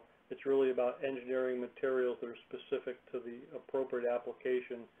material. It's really about engineering materials that are specific to the appropriate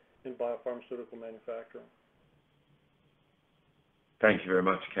application in biopharmaceutical manufacturing. Thank you very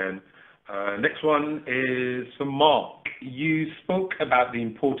much, Ken. Next one is for Mark. You spoke about the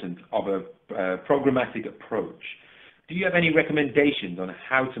importance of a programmatic approach. Do you have any recommendations on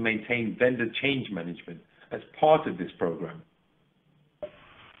how to maintain vendor change management as part of this program?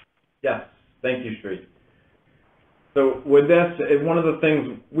 Yes, thank you, Sri. So with this, one of the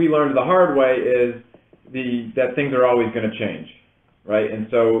things we learned the hard way is that things are always going to change, right? And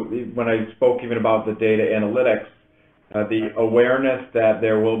so when I spoke even about the data analytics, the awareness that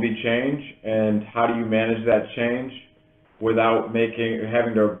there will be change and how do you manage that change without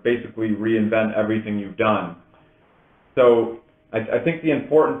having to basically reinvent everything you've done. So I think the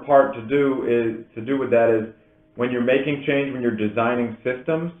important part to do with that is when you're making change, when you're designing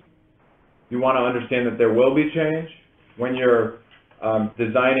systems, you want to understand that there will be change. When you're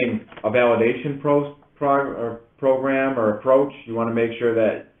designing a validation program or approach, you want to make sure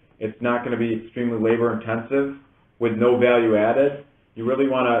that it's not going to be extremely labor intensive with no value added. You really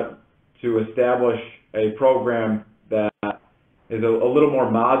want to establish a program that is a little more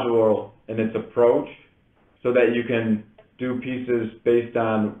modular in its approach so that you can do pieces based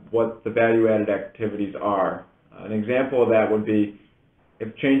on what the value added activities are. An example of that would be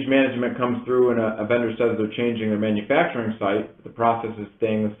if change management comes through and a vendor says they're changing their manufacturing site, but the process is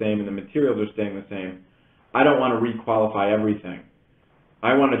staying the same and the materials are staying the same, I don't want to requalify everything.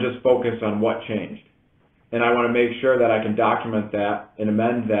 I want to just focus on what changed. And I want to make sure that I can document that and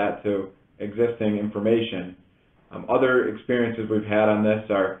amend that to existing information. Other experiences we've had on this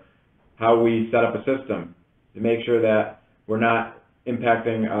are how we set up a system to make sure that we're not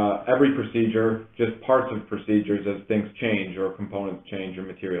impacting every procedure, just parts of procedures as things change or components change or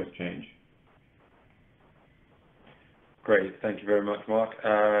materials change. Great, thank you very much, Mark.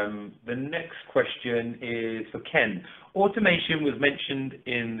 The next question is for Ken. Automation was mentioned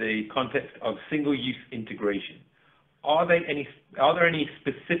in the context of single-use integration. Are there any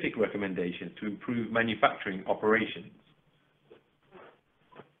specific recommendations to improve manufacturing operations?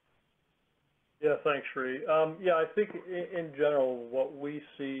 Yeah, thanks, Sri. Yeah, I think in general what we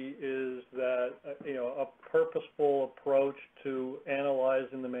see is that a purposeful approach to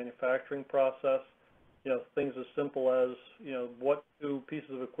analyzing the manufacturing process. Things as simple as what two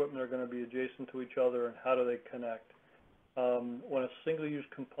pieces of equipment are going to be adjacent to each other and how do they connect. When a single-use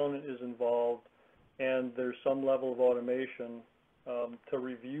component is involved and there's some level of automation, to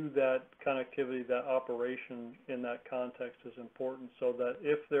review that connectivity, that operation in that context is important, so that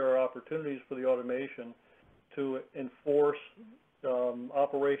if there are opportunities for the automation to enforce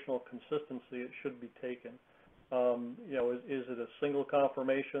operational consistency, it should be taken. You know, is it a single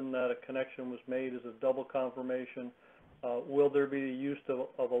confirmation that a connection was made? Is it a double confirmation? Will there be the use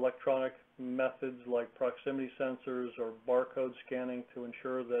of electronic methods like proximity sensors or barcode scanning to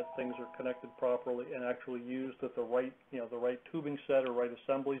ensure that things are connected properly and actually used at the right, you know, the right tubing set or right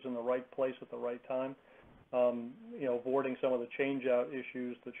assemblies in the right place at the right time? You know, avoiding some of the change-out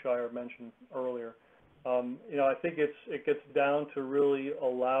issues that Shire mentioned earlier. You know, I think it gets down to really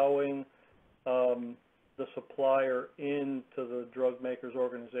allowing the supplier into the drug maker's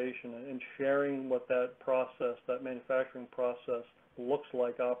organization and sharing what that process, that manufacturing process, looks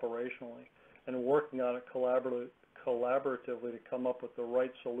like operationally, and working on it collaboratively to come up with the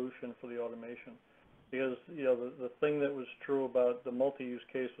right solution for the automation. Because, you know, the thing that was true about the multi-use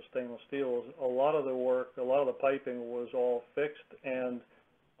case of stainless steel is a lot of the work, a lot of the piping was all fixed and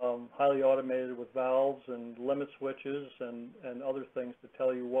highly automated with valves and limit switches and other things to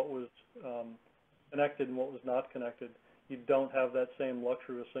tell you what was connected and what was not connected. You don't have that same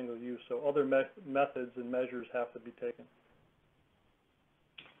luxury of single use, so other methods and measures have to be taken.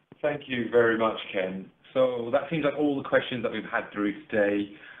 Thank you very much, Ken. So that seems like all the questions that we've had through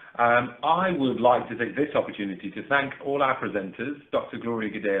today. I would like to take this opportunity to thank all our presenters, Dr.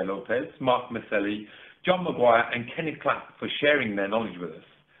 Gloria Gadea-Lopez, Mark Maselli, John Maguire, and Kenneth Clapp for sharing their knowledge with us.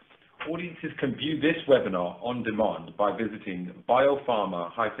 Audiences can view this webinar on demand by visiting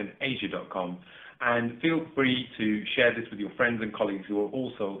biopharma-asia.com, and feel free to share this with your friends and colleagues who are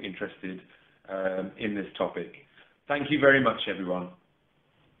also interested in this topic. Thank you very much, everyone.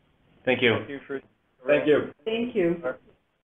 Thank you. Thank you. Thank you. Thank you.